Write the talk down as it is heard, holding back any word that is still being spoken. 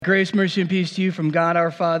Grace, mercy, and peace to you from God our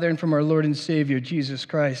Father and from our Lord and Savior, Jesus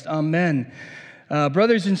Christ. Amen.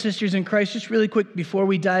 Brothers and sisters in Christ, just really quick before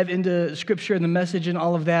we dive into Scripture and the message and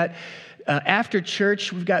all of that, after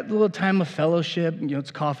church, we've got a little time of fellowship. It's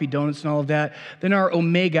coffee, donuts, and all of that. Then our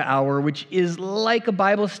Omega Hour, which is like a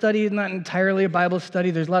Bible study, not entirely a Bible study.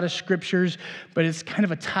 There's a lot of scriptures, but it's kind of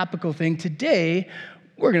a topical thing. Today,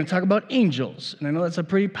 we're going to talk about angels. And I know that's a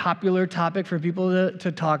pretty popular topic for people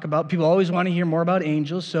to talk about. People always want to hear more about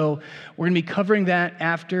angels. So we're going to be covering that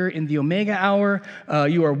after in the Omega Hour.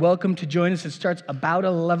 You are welcome to join us. It starts about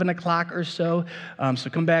 11 o'clock or so.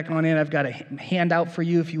 So come back on in. I've got a handout for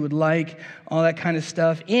you if you would like, all that kind of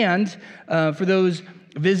stuff. And for those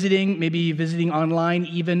visiting, maybe visiting online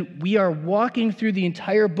even, we are walking through the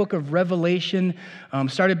entire book of Revelation.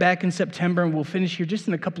 Started back in September, and we'll finish here just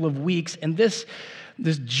in a couple of weeks. And this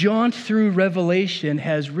jaunt through Revelation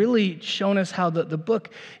has really shown us how the book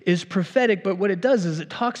is prophetic, but what it does is it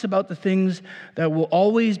talks about the things that will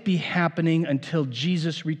always be happening until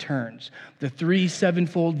Jesus returns. The 3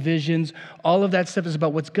 sevenfold visions, all of that stuff is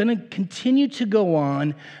about what's going to continue to go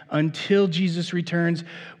on until Jesus returns.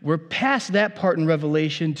 We're past that part in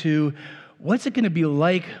Revelation to what's it going to be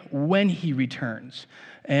like when he returns.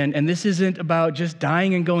 And this isn't about just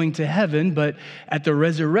dying and going to heaven, but at the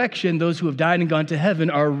resurrection, those who have died and gone to heaven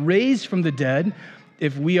are raised from the dead.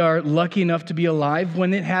 If we are lucky enough to be alive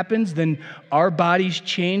when it happens, then our bodies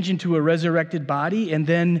change into a resurrected body, and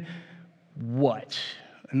then what?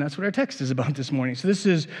 And that's what our text is about this morning. So this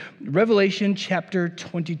is Revelation chapter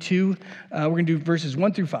 22. We're going to do verses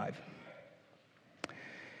 1 through 5.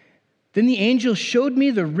 Then the angel showed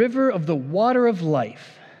me the river of the water of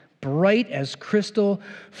life, bright as crystal,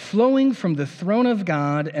 flowing from the throne of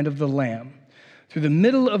God and of the Lamb. Through the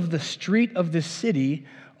middle of the street of the city,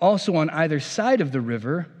 also on either side of the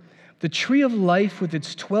river, the tree of life with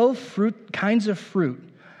its 12 kinds of fruit,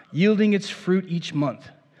 yielding its fruit each month.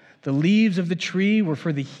 The leaves of the tree were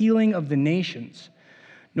for the healing of the nations.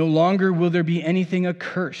 No longer will there be anything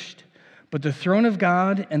accursed, but the throne of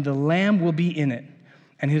God and the Lamb will be in it,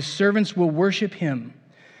 and his servants will worship him.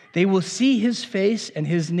 They will see his face, and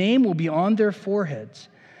his name will be on their foreheads,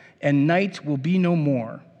 and night will be no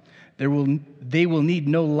more. They will need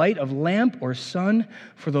no light of lamp or sun,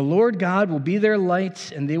 for the Lord God will be their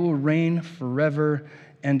light, and they will reign forever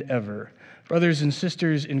and ever. Brothers and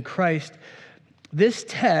sisters in Christ, this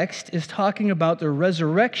text is talking about the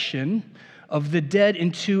resurrection of the dead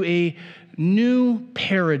into a new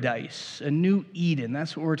paradise, a new Eden.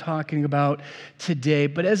 That's what we're talking about today.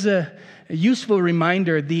 But as a useful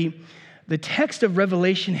reminder, the text of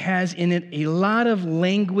Revelation has in it a lot of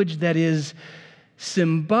language that is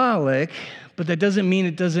symbolic, but that doesn't mean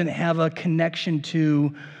it doesn't have a connection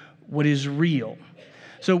to what is real.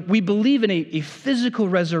 So we believe in a physical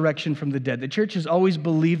resurrection from the dead. The church has always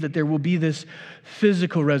believed that there will be this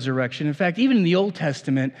physical resurrection. In fact, even in the Old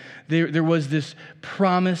Testament, there was this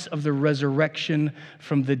promise of the resurrection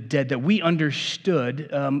from the dead that we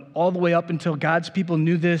understood all the way up until God's people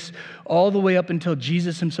knew this, all the way up until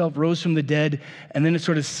Jesus himself rose from the dead, and then it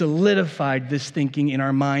sort of solidified this thinking in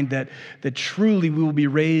our mind that truly we will be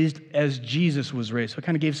raised as Jesus was raised. So it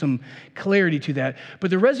kind of gave some clarity to that.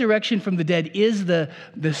 But the resurrection from the dead is the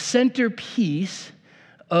centerpiece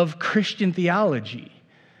of Christian theology.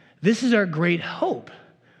 This is our great hope.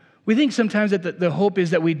 We think sometimes that the hope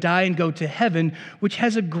is that we die and go to heaven, which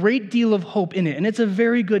has a great deal of hope in it, and it's a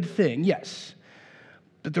very good thing, yes.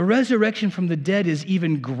 But the resurrection from the dead is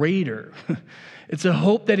even greater. It's a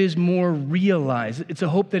hope that is more realized. It's a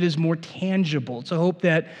hope that is more tangible. It's a hope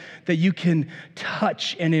that you can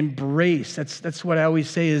touch and embrace. That's what I always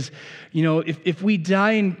say is, if we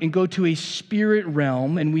die and go to a spirit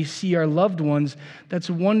realm and we see our loved ones,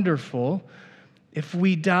 that's wonderful. If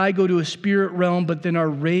we die, go to a spirit realm, but then are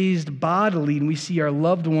raised bodily and we see our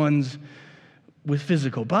loved ones with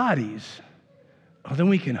physical bodies, then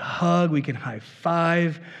we can hug, we can high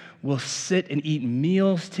five, we'll sit and eat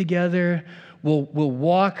meals together, we'll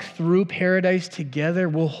walk through paradise together,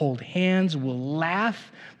 we'll hold hands, we'll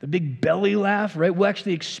laugh, the big belly laugh, right? We'll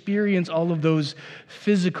actually experience all of those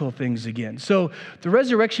physical things again. So the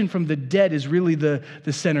resurrection from the dead is really the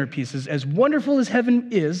centerpiece. As wonderful as heaven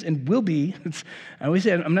is and will be, I always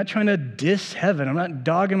say, I'm not trying to diss heaven, I'm not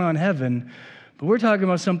dogging on heaven, but we're talking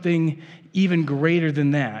about something even greater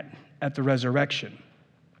than that at the resurrection.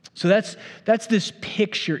 So that's this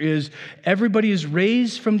picture is everybody is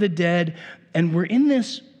raised from the dead, and we're in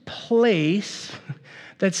this place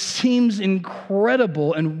that seems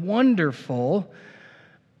incredible and wonderful,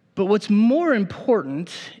 but what's more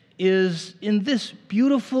important is in this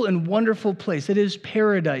beautiful and wonderful place that is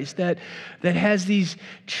paradise, that has these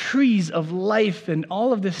trees of life and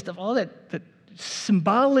all of this stuff, all that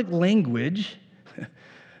symbolic language.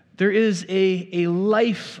 There is a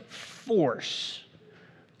life force,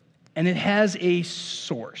 and it has a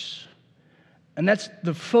source. And that's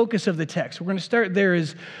the focus of the text. We're going to start there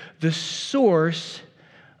as the source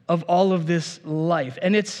of all of this life.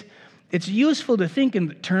 And it's useful to think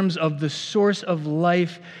in terms of the source of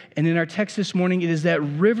life. And in our text this morning, it is that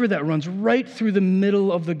river that runs right through the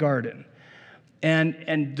middle of the garden.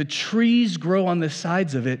 And the trees grow on the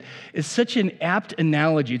sides of it. It's such an apt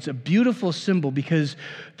analogy. It's a beautiful symbol because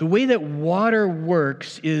the way that water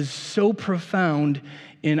works is so profound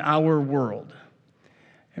in our world.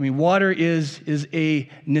 I mean, water is a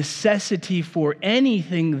necessity for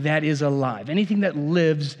anything that is alive. Anything that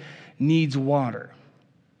lives needs water.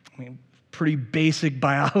 I mean, pretty basic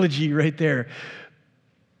biology right there.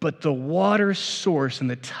 But the water source and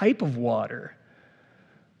the type of water,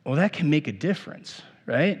 well, that can make a difference,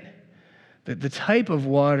 right? The type of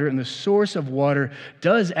water and the source of water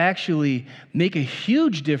does actually make a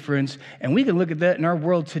huge difference, and we can look at that in our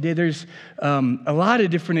world today. There's a lot of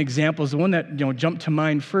different examples. The one that jumped to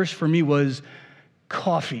mind first for me was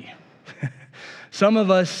coffee. Some of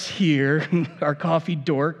us here are coffee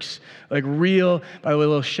dorks, like real, by the way, a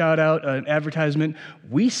little shout out, an advertisement.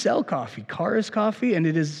 We sell coffee, Kara's Coffee, and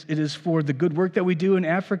it is for the good work that we do in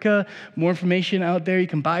Africa. More information out there. You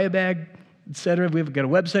can buy a bag, etc. We've got a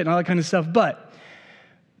website and all that kind of stuff. But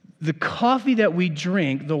the coffee that we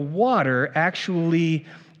drink, the water, actually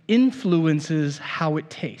influences how it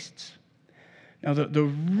tastes. Now, the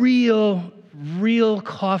real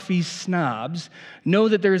coffee snobs know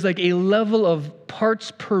that there's like a level of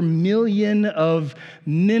parts per million of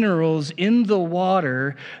minerals in the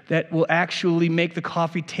water that will actually make the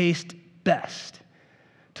coffee taste best.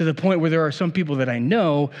 To the point where there are some people that I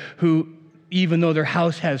know who, even though their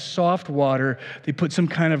house has soft water, they put some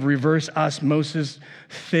kind of reverse osmosis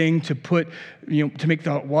thing to put, to make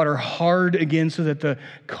the water hard again so that the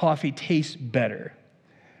coffee tastes better.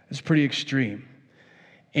 It's pretty extreme.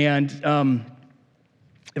 And if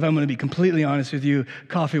I'm going to be completely honest with you,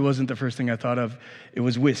 coffee wasn't the first thing I thought of. It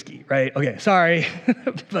was whiskey, right? Okay, sorry,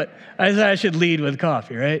 but I thought I should lead with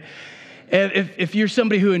coffee, right? If you're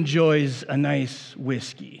somebody who enjoys a nice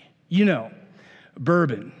whiskey,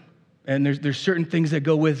 bourbon, and there's certain things that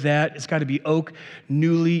go with that. It's got to be oak,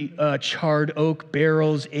 newly charred oak,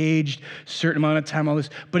 barrels, aged, certain amount of time, all this.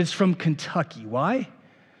 But it's from Kentucky. Why?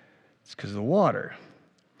 It's because of the water.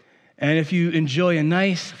 And if you enjoy a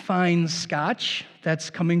nice, fine scotch, that's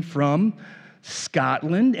coming from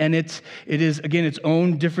Scotland. And it is, again, its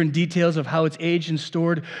own different details of how it's aged and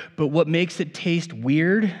stored. But what makes it taste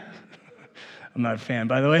weird, I'm not a fan,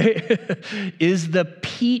 by the way, is the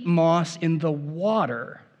peat moss in the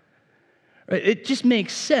water. It just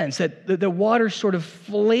makes sense that the water sort of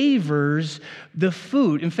flavors the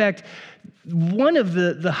food. In fact, one of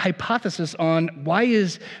the hypotheses on why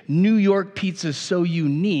is New York pizza so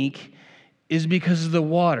unique is because of the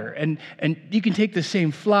water. And you can take the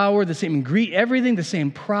same flour, the same ingredient, everything, the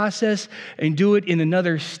same process, and do it in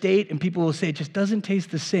another state, and people will say it just doesn't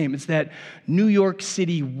taste the same. It's that New York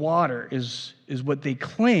City water is what they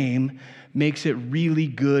claim makes it really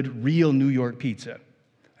good, real New York pizza.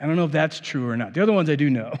 I don't know if that's true or not. The other ones I do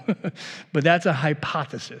know, but that's a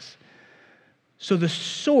hypothesis. So the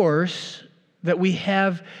source that we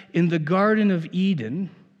have in the Garden of Eden,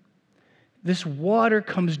 this water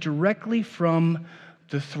comes directly from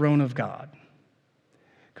the throne of God.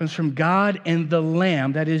 It comes from God and the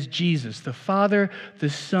Lamb, that is Jesus. The Father, the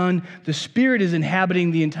Son, the Spirit is inhabiting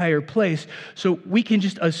the entire place. So we can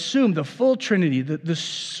just assume the full Trinity, the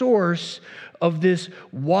source of this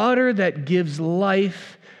water that gives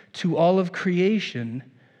life to all of creation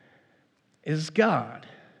is God.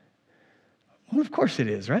 Well, of course it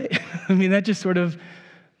is, right? I mean, that just sort of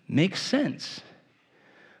makes sense.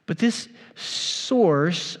 But this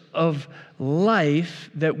source of life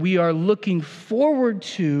that we are looking forward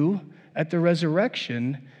to at the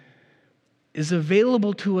resurrection is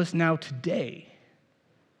available to us now today.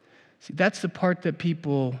 See, that's the part that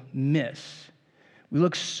people miss. We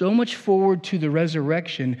look so much forward to the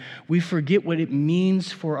resurrection, we forget what it means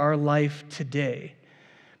for our life today.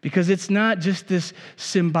 Because it's not just this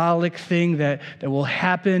symbolic thing that will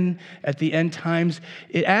happen at the end times.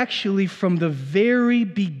 It actually, from the very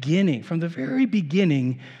beginning,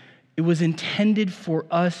 it was intended for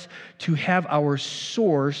us to have our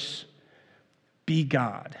source be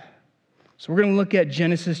God. So we're going to look at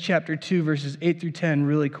Genesis chapter 2, verses 8 through 10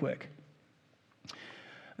 really quick.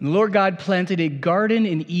 And the Lord God planted a garden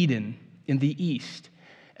in Eden in the east,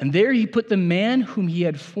 And there he put the man whom he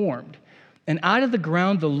had formed. And out of the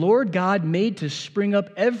ground the Lord God made to spring up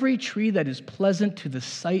every tree that is pleasant to the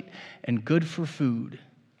sight and good for food.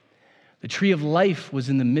 The tree of life was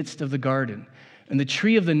in the midst of the garden, and the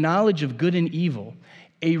tree of the knowledge of good and evil.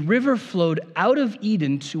 A river flowed out of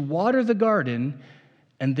Eden to water the garden,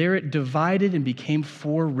 and there it divided and became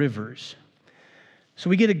 4 rivers. So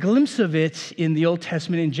we get a glimpse of it in the Old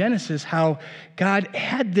Testament in Genesis, how God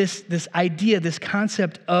had this idea, this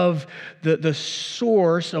concept of the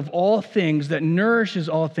source of all things that nourishes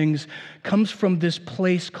all things comes from this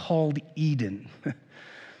place called Eden.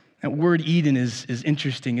 That word Eden is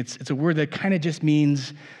interesting. It's a word that kind of just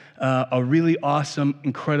means a really awesome,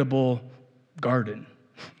 incredible garden.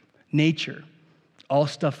 Nature, all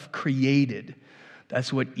stuff created.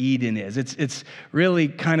 That's what Eden is. It's really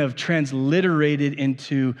kind of transliterated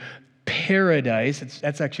into paradise.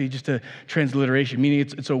 That's actually just a transliteration, meaning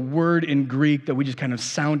it's a word in Greek that we just kind of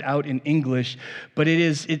sound out in English. But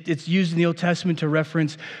it's used in the Old Testament to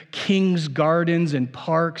reference kings' gardens and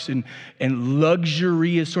parks, and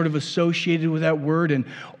luxury is sort of associated with that word. And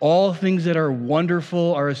all things that are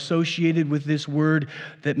wonderful are associated with this word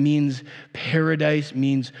that means paradise,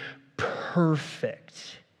 means perfect.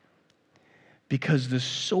 Because the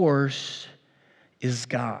source is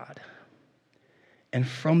God. And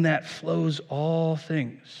from that flows all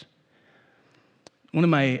things. One of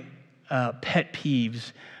my pet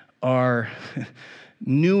peeves are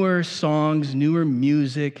newer songs, newer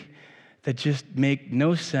music that just make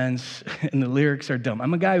no sense and the lyrics are dumb.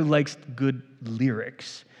 I'm a guy who likes good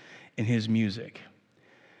lyrics in his music.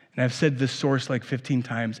 And I've said this source like 15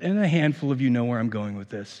 times, and a handful of you know where I'm going with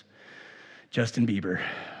this. Justin Bieber.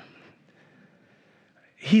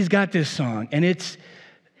 He's got this song, and it's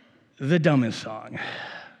the dumbest song.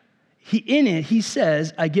 In it, he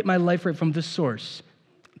says, I get my life right from the source.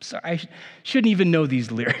 I'm sorry, I shouldn't even know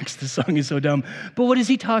these lyrics. The song is so dumb. But what is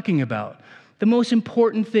he talking about? The most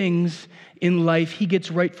important things in life he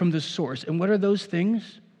gets right from the source. And what are those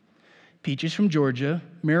things? Peaches from Georgia,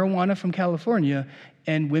 marijuana from California,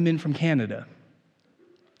 and women from Canada.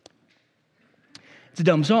 It's a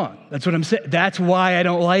dumb song. That's what I'm saying. That's why I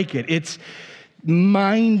don't like it. It's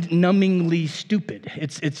mind-numbingly stupid.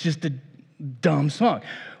 It's just a dumb song.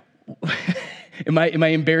 Am I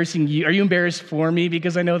embarrassing you? Are you embarrassed for me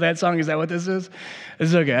because I know that song? Is that what this is?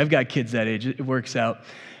 It's okay. I've got kids that age. It works out.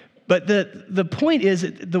 But the point is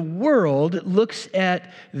that the world looks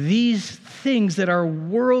at these things that are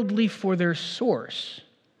worldly for their source,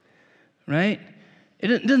 right?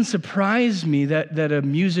 It doesn't surprise me that a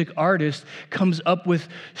music artist comes up with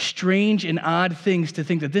strange and odd things to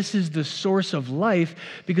think that this is the source of life,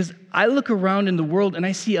 because I look around in the world and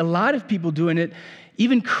I see a lot of people doing it.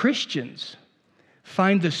 Even Christians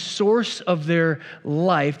find the source of their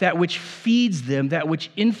life, that which feeds them, that which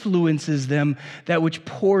influences them, that which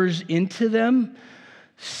pours into them,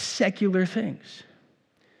 secular things.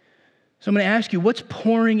 So I'm going to ask you, what's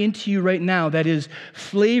pouring into you right now that is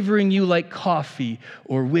flavoring you like coffee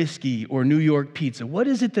or whiskey or New York pizza? What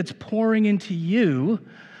is it that's pouring into you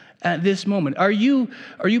at this moment? Are you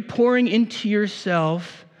pouring into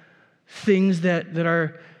yourself things that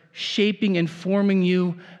are shaping and forming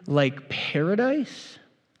you like paradise,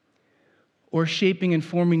 or shaping and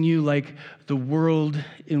forming you like the world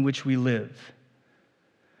in which we live?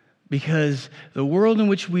 Because the world in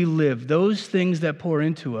which we live, those things that pour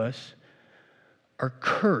into us, are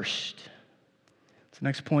cursed. It's the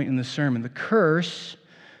next point in the sermon. The curse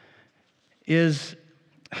is,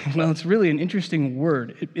 well, it's really an interesting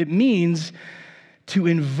word. It means to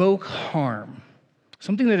invoke harm.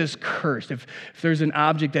 Something that is cursed. If there's an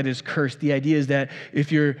object that is cursed, the idea is that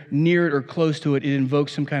if you're near it or close to it, it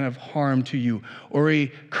invokes some kind of harm to you. Or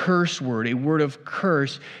a curse word, a word of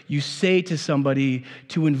curse, you say to somebody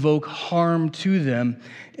to invoke harm to them.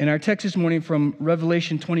 In our text this morning from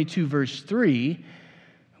Revelation 22, verse 3,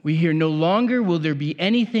 we hear, "No longer will there be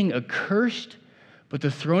anything accursed, but the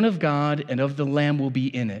throne of God and of the Lamb will be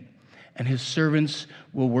in it, and his servants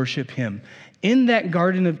will worship him." In that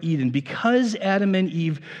Garden of Eden, because Adam and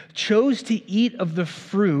Eve chose to eat of the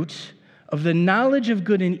fruit of the knowledge of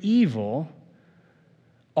good and evil,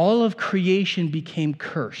 all of creation became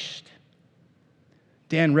cursed.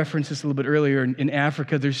 Dan referenced this a little bit earlier. In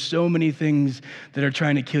Africa, there's so many things that are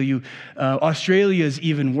trying to kill you. Australia is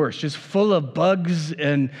even worse, just full of bugs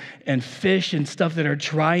and fish and stuff that are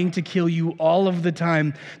trying to kill you all of the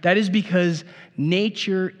time. That is because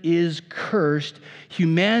nature is cursed.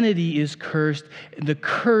 Humanity is cursed. The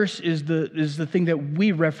curse is the thing that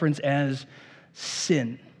we reference as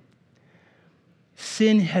sin.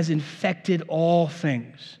 Sin has infected all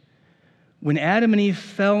things. When Adam and Eve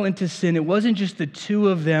fell into sin, it wasn't just the two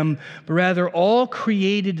of them, but rather all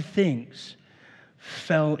created things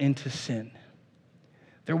fell into sin.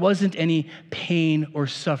 There wasn't any pain or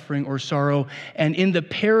suffering or sorrow. And in the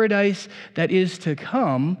paradise that is to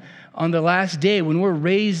come, on the last day when we're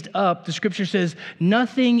raised up, the scripture says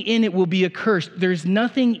nothing in it will be accursed. There's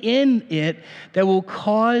nothing in it that will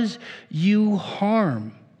cause you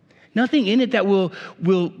harm. Nothing in it that will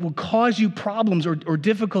cause you problems or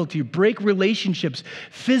difficulty, break relationships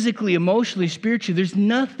physically, emotionally, spiritually. There's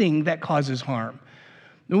nothing that causes harm.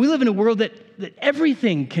 And we live in a world that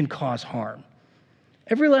everything can cause harm.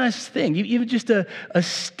 Every last thing, even just a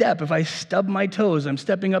step. If I stub my toes, I'm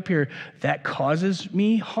stepping up here, that causes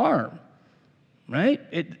me harm, right?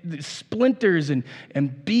 Splinters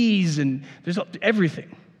and bees and there's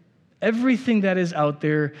everything. Everything that is out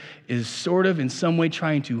there is sort of in some way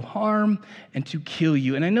trying to harm and to kill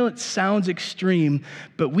you. And I know it sounds extreme,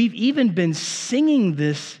 but we've even been singing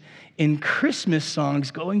this in Christmas songs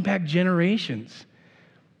going back generations.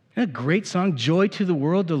 Isn't that a great song, Joy to the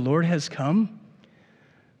World, the Lord Has Come?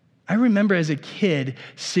 I remember as a kid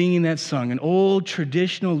singing that song, an old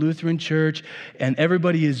traditional Lutheran church, and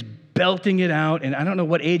everybody is belting it out. And I don't know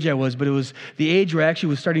what age I was, but it was the age where I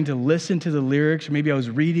actually was starting to listen to the lyrics, or maybe I was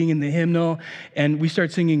reading in the hymnal, and we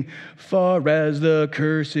start singing, far as the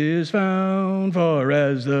curse is found, far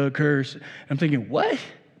as the curse. And I'm thinking, what?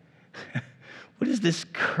 What is this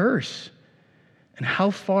curse? And how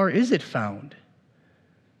far is it found?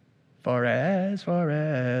 Far as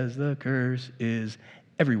the curse is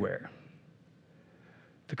everywhere.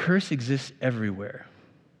 The curse exists everywhere.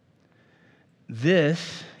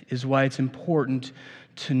 This is why it's important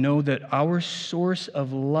to know that our source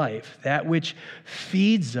of life, that which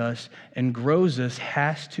feeds us and grows us,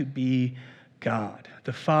 has to be God,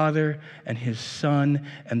 the Father and His Son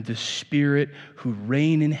and the Spirit who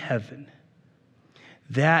reign in heaven.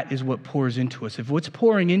 That is what pours into us. If what's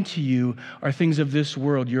pouring into you are things of this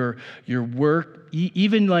world, your work,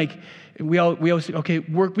 even like we always say, okay,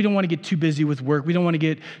 work, we don't want to get too busy with work. We don't want to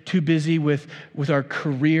get too busy with our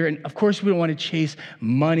career. And of course, we don't want to chase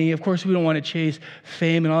money. Of course, we don't want to chase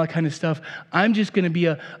fame and all that kind of stuff. I'm just going to be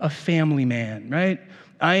a family man, right?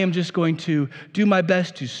 I am just going to do my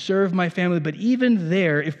best to serve my family. But even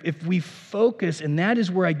there, if we focus, and that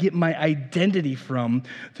is where I get my identity from,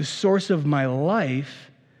 the source of my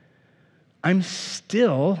life, I'm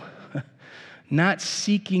still not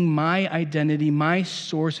seeking my identity, my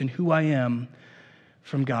source, and who I am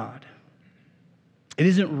from God. It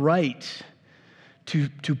isn't right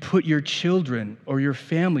to put your children or your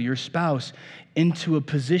family, your spouse, into a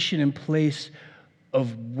position and place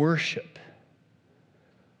of worship.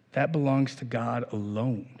 That belongs to God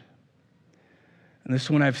alone. And this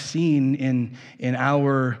one I've seen in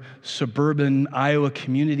our suburban Iowa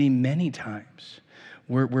community many times,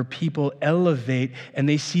 where people elevate and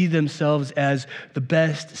they see themselves as the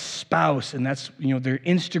best spouse, and that's, their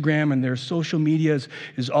Instagram and their social media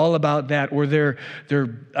is all about that, or their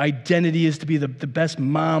identity is to be the best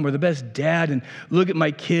mom or the best dad, and look at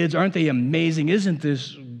my kids, aren't they amazing? Isn't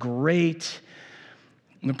this great?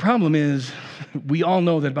 And the problem is, we all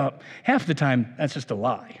know that about half the time, that's just a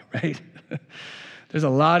lie, right? There's a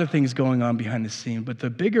lot of things going on behind the scene, but the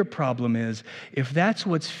bigger problem is, if that's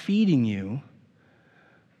what's feeding you,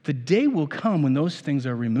 the day will come when those things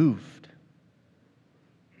are removed.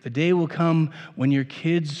 The day will come when your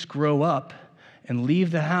kids grow up and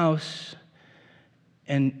leave the house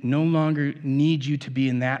and no longer need you to be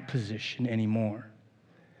in that position anymore.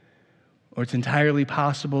 Or it's entirely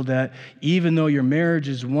possible that even though your marriage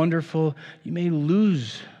is wonderful, you may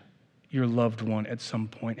lose your loved one at some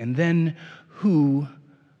point. And then who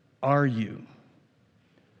are you?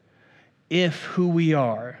 If who we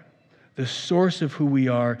are, the source of who we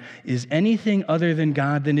are, is anything other than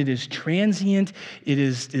God, then it is transient, it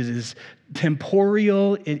is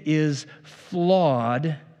temporal, it is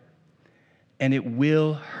flawed, and it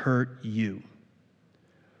will hurt you.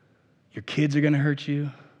 Your kids are going to hurt you.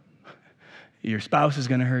 Your spouse is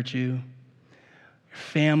going to hurt you. Your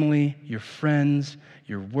family, your friends,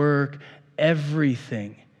 your work,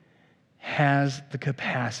 everything has the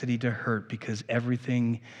capacity to hurt because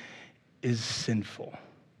everything is sinful.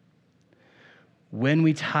 When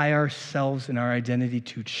we tie ourselves and our identity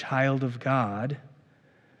to child of God,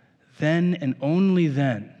 then and only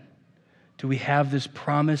then do we have this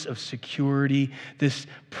promise of security, this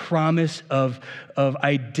promise of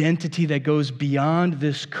identity that goes beyond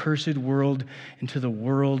this cursed world into the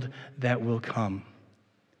world that will come.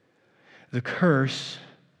 The curse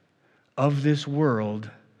of this world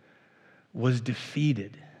was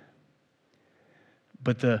defeated,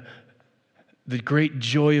 but the the great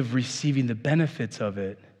joy of receiving the benefits of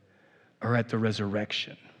it are at the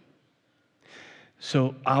resurrection.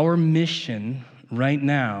 So our mission right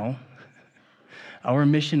now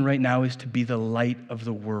is to be the light of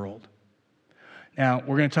the world. Now,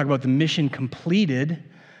 we're going to talk about the mission completed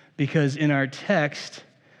because in our text,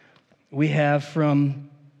 we have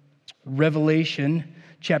from Revelation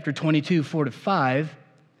chapter 22, 4-5,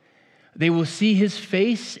 they will see his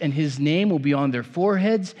face, and his name will be on their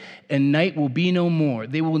foreheads, and night will be no more.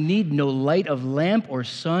 They will need no light of lamp or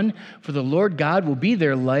sun, for the Lord God will be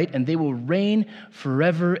their light, and they will reign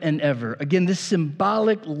forever and ever. Again, this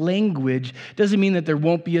symbolic language doesn't mean that there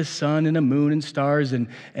won't be a sun and a moon and stars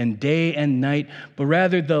and day and night, but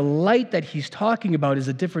rather the light that he's talking about is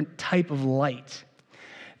a different type of light.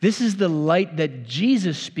 This is the light that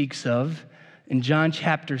Jesus speaks of in John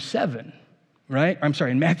chapter 7. Right?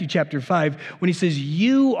 In Matthew chapter 5, when he says,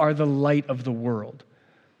 you are the light of the world.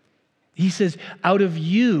 He says, out of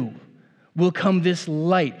you will come this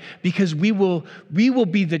light, because we will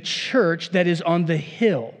be the church that is on the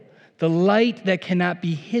hill, the light that cannot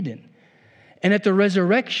be hidden. And at the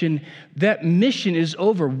resurrection, that mission is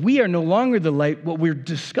over. We are no longer the light. What we're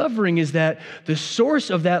discovering is that the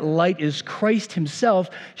source of that light is Christ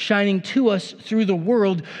himself shining to us through the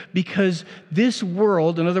world, because this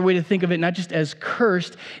world, another way to think of it, not just as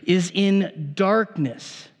cursed, is in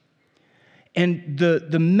darkness. And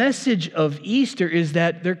the message of Easter is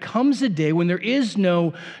that there comes a day when there is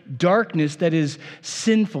no darkness that is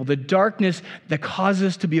sinful, the darkness that causes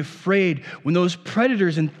us to be afraid, when those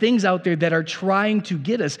predators and things out there that are trying to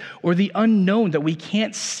get us, or the unknown that we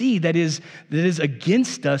can't see that is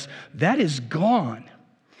against us, that is gone.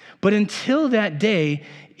 But until that day,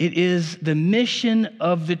 it is the mission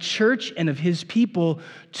of the church and of his people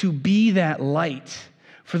to be that light,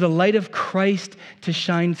 for the light of Christ to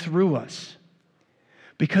shine through us.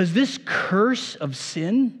 Because this curse of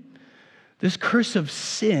sin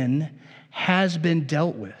has been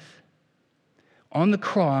dealt with. On the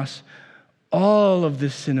cross, all of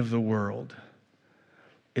the sin of the world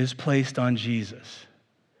is placed on Jesus.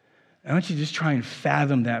 I want you to just try and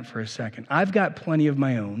fathom that for a second. I've got plenty of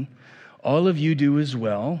my own. All of you do as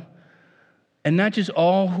well. And not just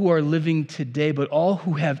all who are living today, but all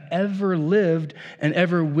who have ever lived and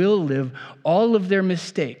ever will live, all of their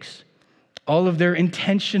mistakes, all of their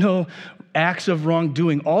intentional acts of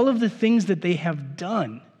wrongdoing, all of the things that they have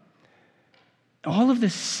done, all of the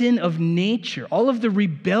sin of nature, all of the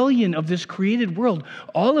rebellion of this created world,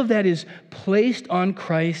 all of that is placed on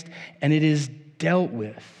Christ, and it is dealt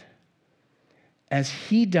with. As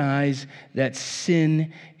he dies, that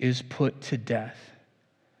sin is put to death.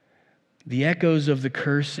 The echoes of the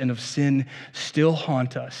curse and of sin still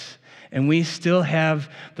haunt us. And we still have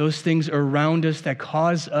those things around us that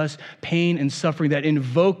cause us pain and suffering, that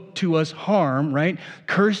invoke to us harm, right?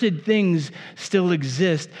 Cursed things still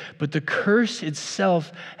exist, but the curse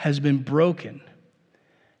itself has been broken.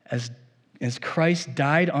 As Christ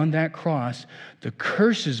died on that cross, the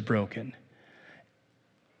curse is broken.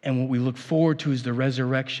 And what we look forward to is the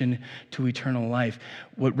resurrection to eternal life.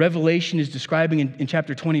 What Revelation is describing in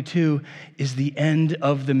chapter 22 is the end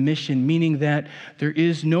of the mission, meaning that there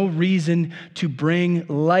is no reason to bring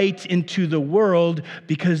light into the world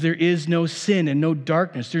because there is no sin and no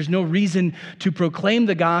darkness. There's no reason to proclaim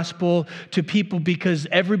the gospel to people because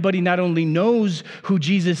everybody not only knows who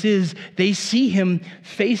Jesus is, they see him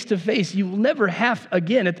face to face. You will never have,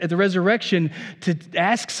 again, at the resurrection, to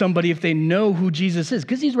ask somebody if they know who Jesus is,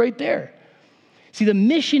 because he's right there. See, the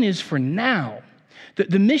mission is for now.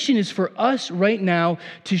 The mission is for us right now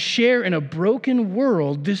to share in a broken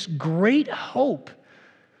world this great hope.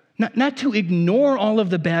 Not to ignore all of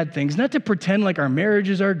the bad things, not to pretend like our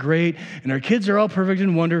marriages are great and our kids are all perfect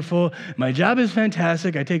and wonderful. My job is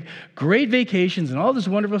fantastic. I take great vacations and all this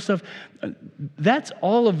wonderful stuff. That's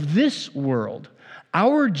all of this world.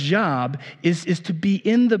 Our job is to be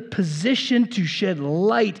in the position to shed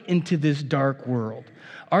light into this dark world.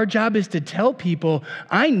 Our job is to tell people,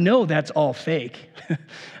 I know that's all fake.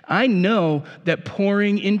 I know that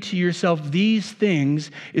pouring into yourself these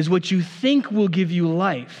things is what you think will give you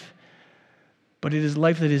life, but it is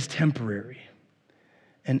life that is temporary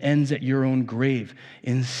and ends at your own grave.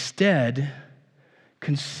 Instead,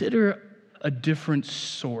 consider a different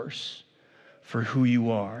source for who you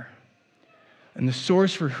are. And the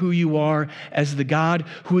source for who you are as the God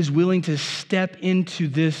who is willing to step into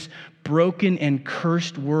this broken and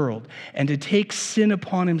cursed world and to take sin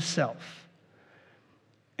upon himself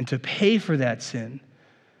and to pay for that sin,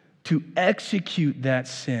 to execute that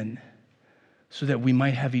sin so that we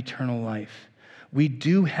might have eternal life. We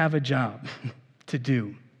do have a job to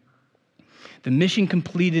do. The mission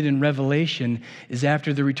completed in Revelation is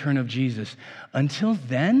after the return of Jesus. Until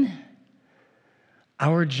then,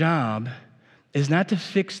 our job is not to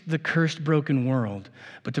fix the cursed, broken world,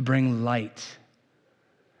 but to bring light.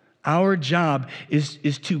 Our job is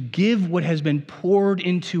to give what has been poured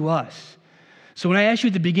into us. So when I asked you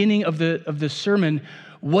at the beginning of the sermon,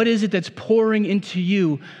 what is it that's pouring into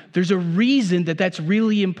you? There's a reason that that's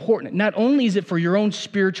really important. Not only is it for your own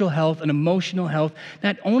spiritual health and emotional health,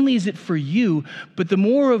 not only is it for you, but the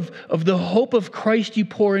more of the hope of Christ you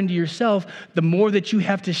pour into yourself, the more that you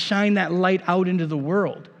have to shine that light out into the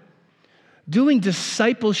world. Doing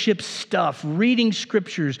discipleship stuff, reading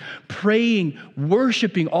scriptures, praying,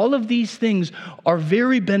 worshiping, all of these things are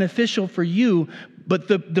very beneficial for you, but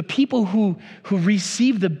the people who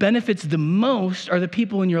receive the benefits the most are the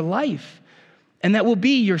people in your life. And that will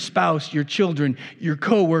be your spouse, your children, your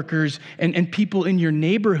coworkers, and people in your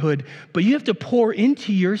neighborhood. But you have to pour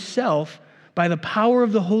into yourself, by the power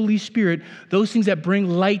of the Holy Spirit, those things that bring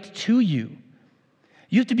light to you.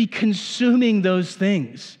 You have to be consuming those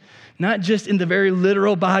things. Not just in the very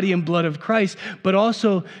literal body and blood of Christ, but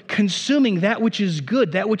also consuming that which is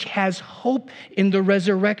good, that which has hope in the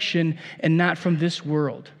resurrection and not from this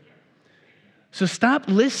world. So stop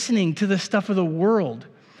listening to the stuff of the world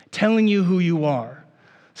telling you who you are.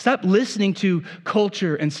 Stop listening to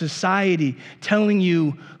culture and society telling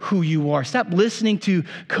you who you are. Stop listening to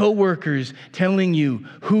coworkers telling you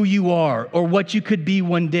who you are or what you could be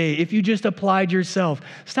one day if you just applied yourself.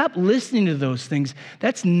 Stop listening to those things.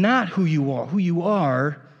 That's not who you are. Who you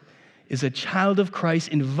are is a child of Christ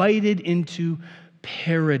invited into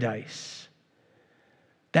paradise.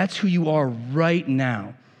 That's who you are right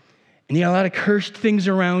now. And you got a lot of cursed things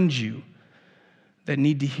around you that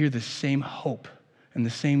need to hear the same hope and the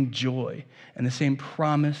same joy and the same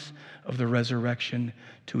promise of the resurrection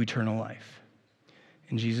to eternal life.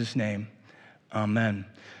 In Jesus' name, amen.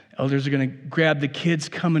 Elders are going to grab the kids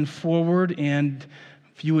coming forward, and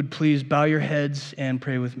if you would please bow your heads and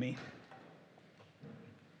pray with me.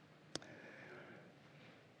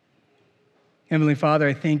 Heavenly Father,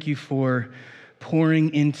 I thank you for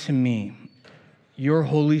pouring into me your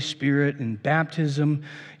Holy Spirit in baptism,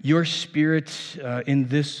 your Spirit in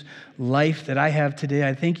this life that I have today.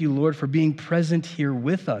 I thank you, Lord, for being present here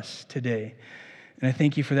with us today. And I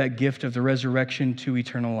thank you for that gift of the resurrection to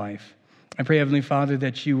eternal life. I pray, Heavenly Father,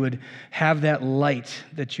 that you would have that light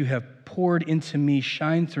that you have poured into me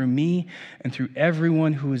shine through me and through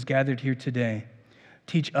everyone who is gathered here today.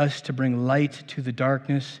 Teach us to bring light to the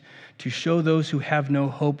darkness, to show those who have no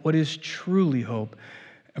hope what is truly hope,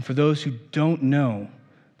 and for those who don't know,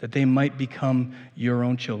 that they might become your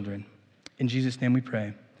own children. In Jesus' name we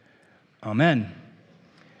pray. Amen.